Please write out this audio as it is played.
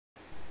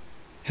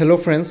Hello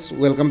friends,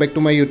 welcome back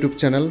to my YouTube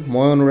channel.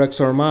 মই অনুৰাগ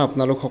শৰ্মা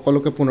আপোনালোক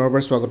সকলোকে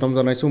পুনৰবাৰ স্বাগতম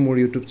জনাইছো মোৰ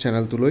YouTube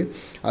চেনেলটোলৈ।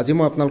 আজি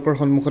মই আপোনালোকৰ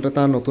সন্মুখত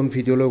এটা নতুন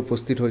ভিডিঅলৈ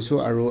উপস্থিত হৈছো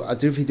আৰু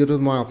আজিৰ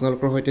ভিডিঅটোত মই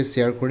আপোনালোকৰ সৈতে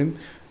শেয়াৰ কৰিম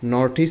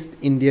north east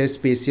India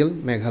special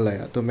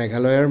Meghalaya. তো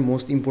মেঘালয়াৰ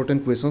মোস্ট ইম্পৰ্টেন্ট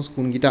কোৱেশ্চনছ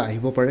কোনগিটা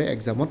আহিব পাৰে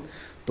এক্সামত।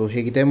 তো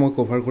হেগিটাই মই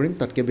কভাৰ কৰিম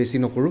তাতকে বেছি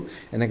নকৰো।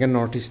 এনেকে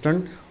নৰ্থ ইষ্টাৰ্ণ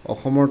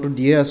অসমৰটো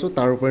দিয়ে আছো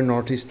তাৰ উপৰি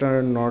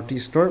নৰ্থ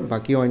ইষ্টৰ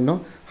বাকি অন্য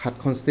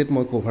 7খন ষ্টেট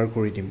মই কভাৰ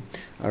কৰি দিম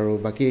আৰু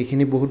বাকি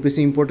এইখিনি বহুত বেছি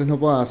ইম্পৰ্টেন্ট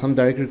হ'ব আসাম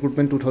ডাইৰেক্ট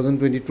ৰিক্ৰুটমেন্ট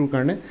 2022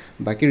 কাৰণে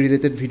বাকি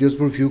ৰিলেটেড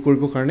ভিডিঅ'ছবোৰ ভিউ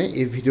কৰিব কাৰণে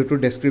এই ভিডিঅ'টোৰ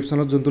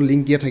ডেসক্ৰিপচনত যোনটো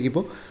লিংক দিয়া থাকিব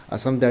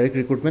আসাম ডাইৰেক্ট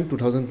ৰিক্ৰুটমেন্ট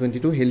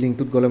 2022 সেই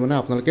লিংকটোত গলে মানে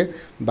আপোনালোকে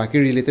বাকি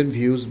ৰিলেটেড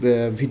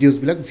ভিডিঅ'ছ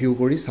বিলাক ভিউ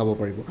কৰি চাব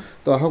পাৰিব।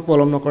 তো আহক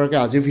পলম নকৰাকৈ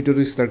আজিৰ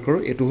ভিডিঅ'টো ষ্টাৰ্ট কৰো।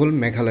 এটো হ'ল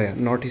Meghalaya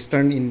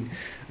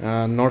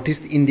north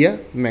east India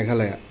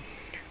Meghalaya.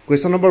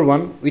 Question number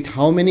 1, with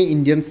how many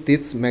Indian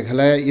states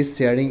Meghalaya is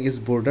sharing its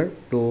border?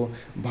 To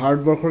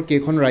ভাৰতবৰ্ষৰ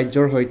কেইখন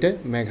ৰাজ্যৰ হৈতে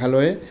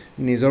মেঘালয়ে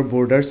নিজৰ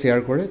বৰ্ডাৰ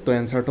শেয়াৰ কৰে? তো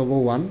এনসাৰ হ'ব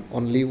 1,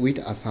 only with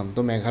Assam.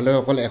 তো মেঘালয়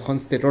অকল এখন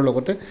ষ্টেটৰ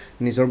লগতে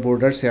নিজৰ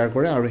বৰ্ডাৰ শেয়াৰ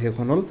কৰে আৰু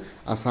সেইখন হ'ল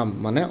আসাম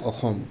মানে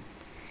Assam.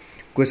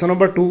 Question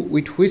number 2,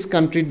 with which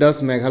country does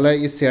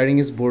Meghalaya is sharing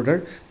its border?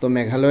 তো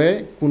মেঘালয়ে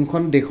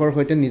কোনখন দেশৰ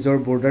হৈতে নিজৰ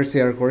বৰ্ডাৰ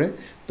শেয়াৰ কৰে?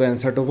 তো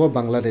এনসাৰ হ'ব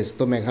বাংলাদেশ।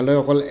 তো মেঘালয়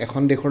অকল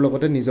এখন দেশৰ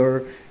লগতে নিজৰ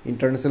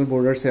ইন্টাৰনেশ্যনেল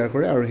বৰ্ডাৰ শেয়াৰ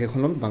কৰে আৰু সেইখন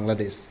হ'ল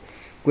Bangladesh.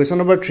 Question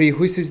number 3,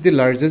 which is the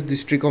largest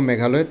district of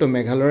Meghalaya? তো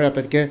মেঘালয়ৰ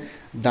আটাইতকৈ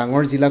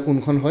ডাঙৰ জিলা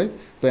কোনখন হয়?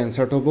 তো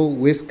এনসাৰ হ'ব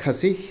ৱেষ্ট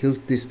খাচী হিলছ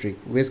ডিষ্ট্ৰিক্ট।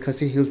 ৱেষ্ট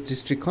খাচী হিলছ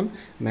ডিষ্ট্ৰিক্টখন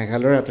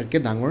মেঘালয়ৰ আটাইতকৈ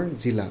ডাঙৰ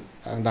জিলা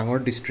ডাঙৰ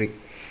district.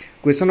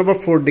 Question number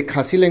 4, the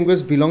Khasi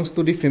language belongs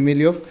to the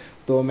family of?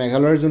 তো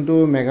মেঘালয়ৰ যোনটো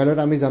মেঘালয়ত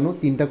আমি জানো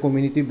তিনটা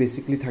কমিউনিটি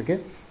বেসিক্যালি থাকে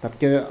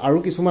তাতকে আৰু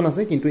কিছুমান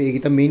আছে কিন্তু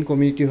এইগিটা মেইন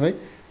কমিউনিটি হয়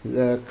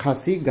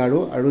খাসি গাৰো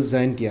আৰু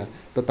জয়ন্তিয়া।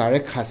 তো তাৰে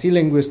খাসি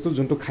ল্যাঙ্গুৱেজটো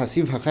যোনটো খাসি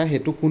ভাষা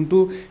হেতু কোনটো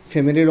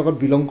ফ্যামিলিৰ লগত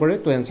বিলং কৰে?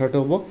 তো এনসাৰটো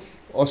হ'ব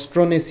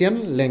অস্ট্ৰোনেছিয়ান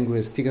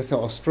ল্যাঙ্গুৱেজ। ঠিক আছে,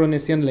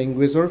 অস্ট্ৰোনেছিয়ান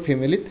ল্যাঙ্গুৱেজৰ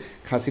ফ্যামিলিত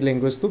খাসি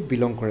ল্যাঙ্গুৱেজটো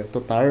বিলং কৰে। তো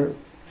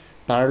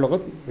তাৰ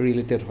লগত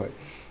ৰিলেটেড হয়।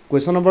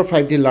 Question number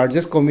 5, the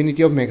largest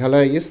community of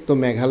Meghalaya is? তো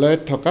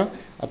মেঘালয়ত থকা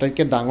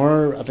আটাইতকৈ ডাঙৰ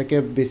আটাইতকৈ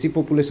বেছি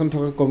পপুলেশ্যন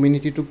থকা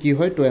কমিউনিটিটো কি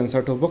হয়? তো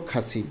এনসাৰটো হ'ব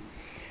খাসি।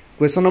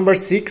 Question number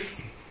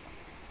 6,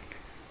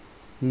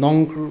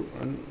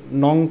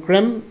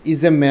 Nongkrem is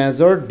a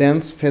major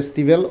dance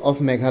festival of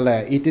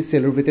Meghalaya. It is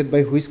celebrated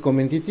by which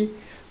community?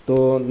 তো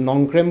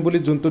নংক্ৰেম বুলি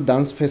যোনটো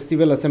ডান্স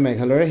ফেষ্টিভেল আছে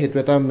মেঘালয়ৰ হেতু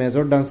এটা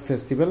major dance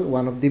festival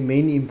one of the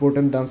main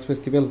important dance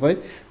festival হয়।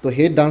 তো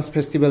সেই ডান্স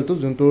ফেষ্টিভেলটো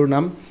যোনটোৰ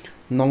নাম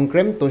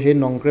নংক্ৰেম। তো সেই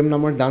নংক্ৰেম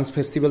নামৰ ডান্স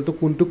ফেষ্টিভেলটো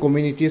কোনটো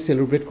কমিউনিটিয়ে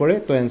সেলিব্ৰেট কৰে?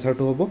 তো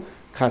এনসাৰটো হ'ব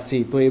খাসি।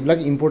 তো এইবিলাক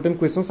ইম্পৰ্টেণ্ট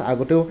কুৱেশ্যনছ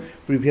আগতেও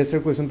প্ৰিভিয়াছ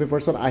ইয়াৰ কুৱেশ্যন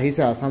পেপাৰ্ছত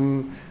আহিছে আসাম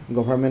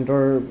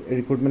গভৰ্ণমেণ্টৰ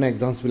ৰিক্ৰুটমেণ্ট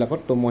এক্সামছবিলাকত।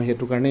 তো মই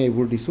সেইটো কাৰণে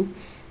এইবোৰ দিছোঁ।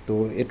 তো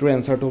এটোৰ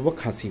এনসাৰটো হ'ব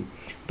খাসি।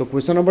 তো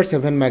question number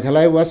 7,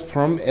 Meghalaya was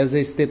form as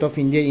a state of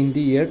India in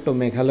the year? তো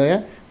মেঘালয়া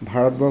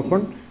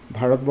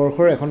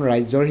ভাৰতবৰ্ষৰ এখন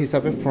ৰাজ্যৰ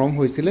হিচাপে ফৰ্ম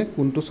হৈছিলে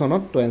কোনটো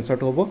চনত? তো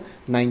এনসাৰটো হ'ব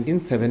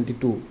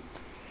 1972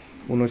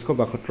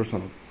 1972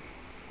 চনত।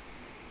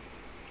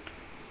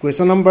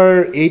 Question number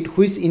 8,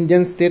 which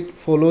Indian state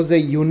follows a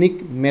unique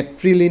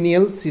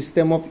matrilineal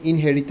system of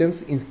inheritance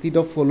instead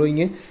of following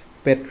a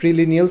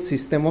patrilineal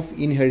system of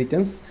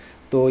inheritance?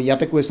 তো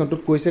ইয়াতে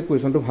কুৱেশ্যনটোত কৈছে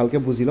কুৱেশ্যনটো ভালকৈ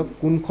বুজি লওক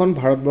কোনখন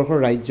ভাৰতবৰ্ষৰ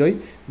ৰাজ্যই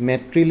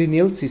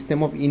মেট্ৰিলিনিয়েল চিষ্টেম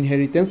অফ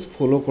ইনহেৰিটেন্স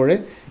ফলো কৰে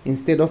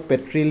instead of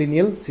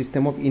পেট্ৰিলিনিয়েল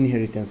system of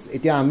inheritance.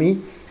 এতিয়া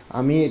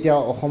আমি এতিয়া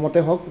অসমতে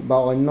হওক বা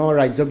অন্য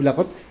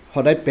ৰাজ্যবিলাকত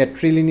সদায়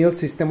পেট্ৰিলিনিয়েল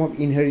চিষ্টেম অফ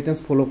ইনহেৰিটেন্স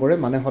ফলো কৰে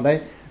মানে সদায়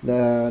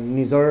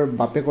নিজৰ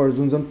বাপেকৰ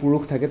যোনজন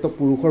পুৰুষ থাকে তো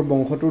পুৰুষৰ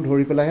বংশটো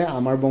ধৰি পেলাইহে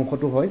আমাৰ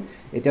বংশটো হয়।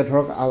 এতিয়া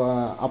ধৰক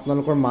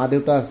আপোনালোকৰ মা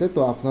দেউতা আছে তো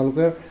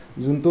আপোনালোকৰ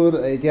যোনটো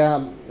এতিয়া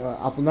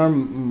আপোনাৰ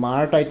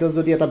মাৰ টাইটেল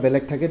যদি এটা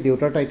বেলেগ থাকে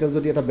দেউতাৰ টাইটেল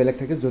যদি এটা বেলেগ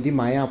থাকে যদি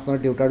মায়ে আপোনাৰ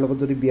দেউতাৰ লগত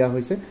যদি বিয়া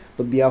হৈছে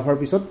তো বিয়া হোৱাৰ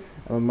পিছত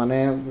মানে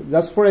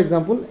জাষ্ট ফৰ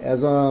এক্সাম্পল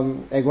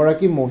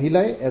এগৰাকী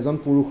মহিলাই এজন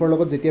পুৰুষৰ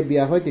লগত যেতিয়া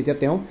বিয়া হয় তেতিয়া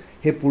তেওঁ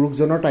সেই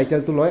পুৰুষজনৰ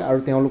টাইটেলটো লয় আৰু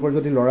তেওঁলোকৰ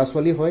যদি ল'ৰা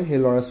ছোৱালী হয় সেই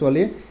ল'ৰা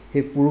ছোৱালীয়ে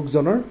সেই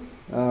পুৰুষজনৰ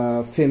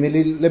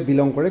ফেমিলিলে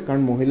বিলং কৰে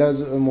কাৰণ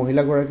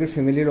মহিলাগৰাকীৰ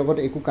ফেমিলিৰ লগত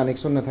একো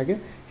কানেকশ্যন নাথাকে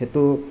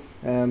সেইটো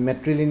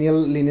মেট্ৰিলিনিয়েল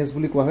লিনেজ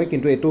বুলি কোৱা হয়।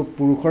 কিন্তু এইটো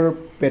পুৰুষৰ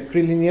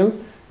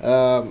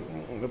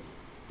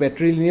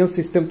পেট্ৰিলিনিয়েল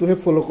চিষ্টেমটোহে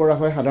ফলো কৰা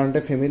হয় সাধাৰণতে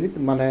ফেমিলিত।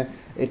 মানে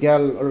এতিয়া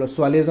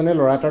ছোৱালী এজনে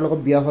ল'ৰা এটাৰ লগত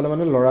বিয়া হ'লে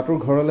মানে ল'ৰাটোৰ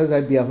ঘৰলৈ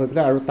যায় বিয়া হৈ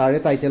পেলাই আৰু তাৰে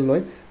টাইটেল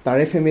লয়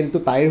তাৰে ফেমিলিটো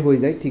তাইৰ হৈ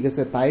যায়। ঠিক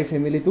আছে, তাইৰ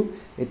ফেমিলিটো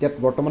এতিয়া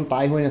বৰ্তমান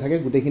তাই হৈ নাথাকে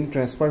গোটেইখিনি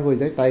ট্ৰেন্সফাৰ হৈ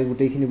যায় তাইৰ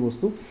গোটেইখিনি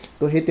বস্তু।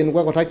 তো সেই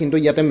তেনেকুৱা কথা। কিন্তু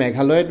ইয়াতে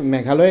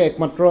মেঘালয়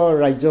একমাত্ৰ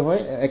ৰাজ্য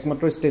হয়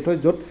একমাত্ৰ ষ্টেট হয়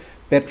য'ত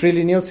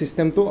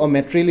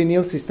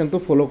মেট্ৰিলিনিয়েল চিষ্টেমটো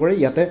ফলো কৰে।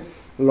 ইয়াতে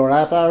ল'ৰা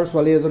এটা আৰু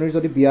ছোৱালী এজনীৰ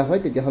যদি বিয়া হয়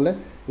তেতিয়াহ'লে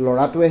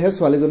ল'ৰাটোৱেহে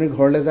ছোৱালীজনীৰ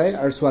ঘৰলৈ যায়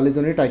আৰু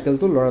ছোৱালীজনীৰ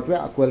টাইটেলটো ল'ৰাটোৱে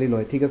আঁকোৱালি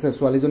লয়। ঠিক আছে,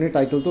 ছোৱালীজনীৰ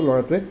টাইটেলটো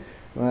ল'ৰাটোৱে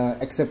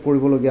একচেপ্ট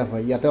কৰিবলগীয়া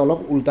হয়। ইয়াতে অলপ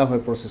উল্টা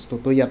হয় প্ৰচেছটো।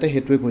 তো ইয়াতে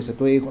সেইটোৱে কৈছে।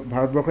 তো এই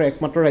ভাৰতবৰ্ষৰ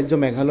একমাত্ৰ ৰাজ্য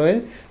মেঘালয়ে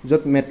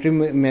য'ত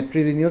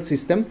মেট্ৰিলিনিয়েল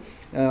চিষ্টেম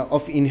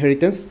অফ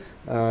ইনহেৰিটেন্স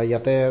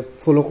ইয়াতে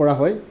ফলো কৰা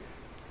হয়।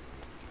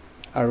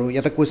 আৰু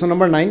ইয়াতে question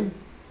number 9,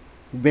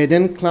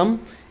 Baden ক্লাম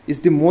is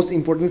the most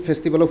important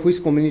festival of which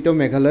community of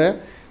Meghalaya?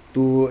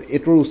 তো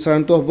এটোৰ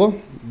উচ্চাৰণটো হ'ব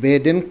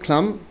বেডেন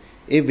ক্লাম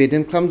এই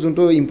বেডেনখাম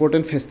যোনটো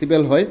ইম্পৰ্টেণ্ট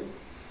ফেষ্টিভেল হয়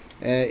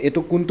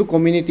এইটো কোনটো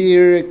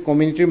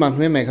কমিউনিটিৰ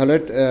মানুহে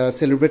মেঘালয়ত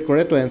চেলিব্ৰেট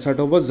কৰে তো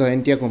এনচাৰটো হ'ব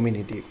Jaintia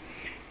community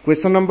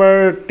Question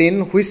number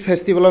 10 Which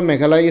festival of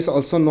Meghalaya is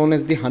also known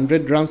as the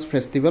 100 Drums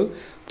Festival?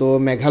 তো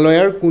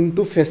মেঘালয়ৰ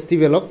কোনটো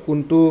ফেষ্টিভেলক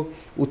কোনটো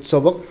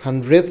উৎসৱক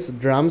 100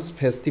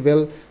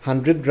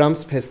 Drums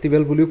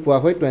Festival বুলি কোৱা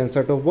হয় তো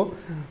এনসাৰটো হ'ব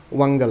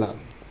Wangala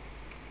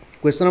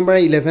Question number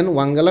 11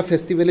 Wangala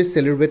festival is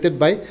celebrated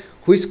by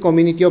which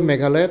community of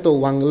Meghalaya? তো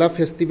Wangala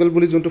festival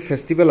বুলি যোনটো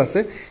ফেষ্টিভেল আছে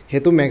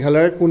হেতু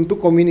মেঘালয়ৰ কোনটো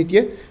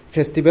কমিউনিটিয়ে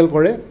ফেষ্টিভেল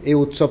কৰে এই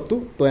উৎসৱটো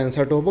তো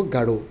এনসাৰটো হ'ব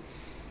Garo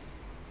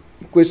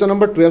Question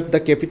number 12 The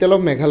capital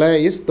of Meghalaya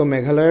is তো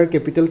মেঘালয়ৰ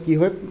ক্যাপিটাল কি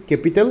হয়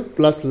ক্যাপিটাল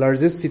প্লাস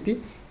লাৰ্জেষ্ট সিটি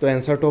তো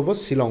এনসাৰটো হ'ব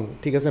শিলং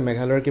ঠিক আছে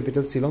মেঘালয়ৰ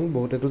ক্যাপিটাল শিলং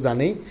বহুতেটো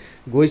জানেই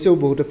গৈছেও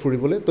বহুতে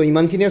ফুৰিবলৈ তো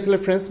ইমানখিনি আছিল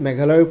फ्रेंड्स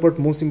মেঘালয়ৰ ওপৰত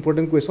মোস্ট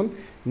ইম্পৰ্টেন্ট কোৱেশ্চন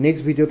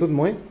নেক্সট ভিডিওটোত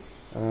মই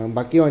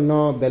বাকি অন্য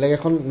বেলেগ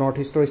এখন নৰ্থ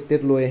ইষ্টৰ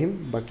ষ্টেট লৈ আহিম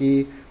বাকি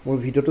মোৰ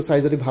ভিডিওটো চাই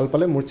যদি ভাল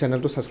পালে মোৰ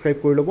চেনেলটো সাবস্ক্ৰাইব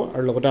কৰি ল'ব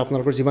আৰু লগতে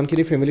আপোনালোকৰ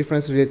যিমানখিনি ফ্যামিলি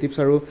ফ্ৰেন্ডছ ৰিলেটিভছ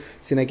আৰু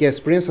চিনাকি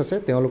এক্সপেৰিয়েন্স আছে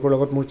তেওঁলোকৰ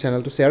লগত মোৰ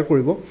চেনেলটো শেয়াৰ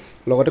কৰিব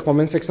লগতে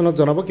কমেন্ট সেকশনত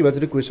জনাব কিবা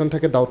যদি কোৱেশ্চন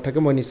থাকে ডাউট থাকে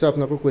মই নিশ্চয়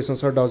আপোনালোকৰ কোৱেশ্চনছ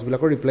আৰু ডাউটছ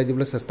বিলাকৰ ৰিপ্লাই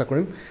দিবলৈ চেষ্টা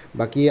কৰিম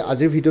বাকি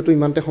আজিৰ ভিডিওটো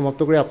ইমানতে সমাপ্ত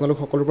কৰি আপোনালোক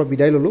সকলোৰ পৰা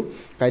বিদায় ললো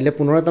কাইলে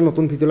পুনৰ এটা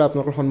নতুন ভিডিওলৈ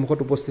আপোনালোকৰ সন্মুখত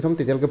উপস্থিত হ'ম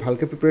তেতিয়ালৈকে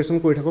ভালকৈ প্ৰিপাৰেচন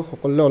কৰি থাকক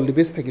সকলোলৈ অল দি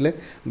বেষ্ট থাকিলে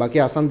বাকি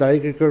আসাম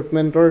ডাইৰেক্ট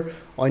ৰিক্ৰুটমেন্টৰ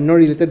অন্য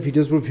ৰিলেটেড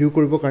ভিডিওছবোৰ ভিউ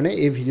কৰিবৰ কাৰণে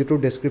এই ভিডিওটোৰ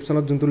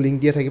ডেসক্ৰিপচনত যোনটো লিংক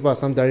দিয়া থাকিব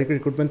আসাম ডাইৰেক্ট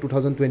ৰিক্ৰুটমেন্ট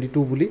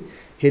 2022 বুলি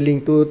সেই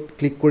লিংকটো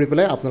ক্লিক কৰি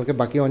পেলাই আপোনালোকে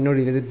বাকি অন্য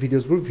ৰিলেটেড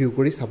ভিডিওছবোৰ ভিউ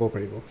কৰি চাব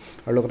পাৰিব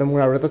আৰু লগতে মোৰ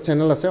আৰু এটা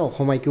চেনেল আছে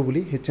অসম আইকিউ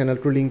বুলি সেই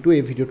চেনেলটোৰ লিংকটো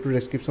এই ভিডিওটোৰ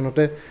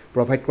ডেসক্ৰিপচনতে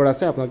প্ৰভাইড কৰা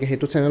আছে আপোনালোকে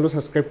হেতু চেনেলটো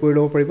সাবস্ক্ৰাইব কৰি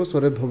ল'ব পাৰিব সো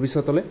that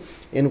ভৱিষ্যতলৈ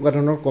এনেকুৱা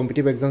ধৰণৰ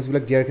কম্পিটিটিভ এক্সামছ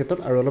বিলাক দিয়াৰ ক্ষেত্ৰত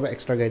আৰু অলপ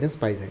এক্সট্ৰা গাইডেন্স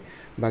পাই যায়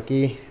বাকি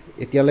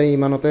এতিয়ালৈ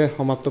ইমানতে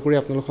সমাপ্ত কৰি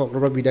আপোনালোক সকলোৰ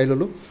পৰা বিদায়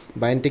ললো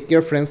বাই and tech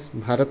care friends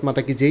Bharat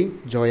মাতা কি জয়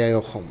জয় আই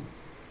অসম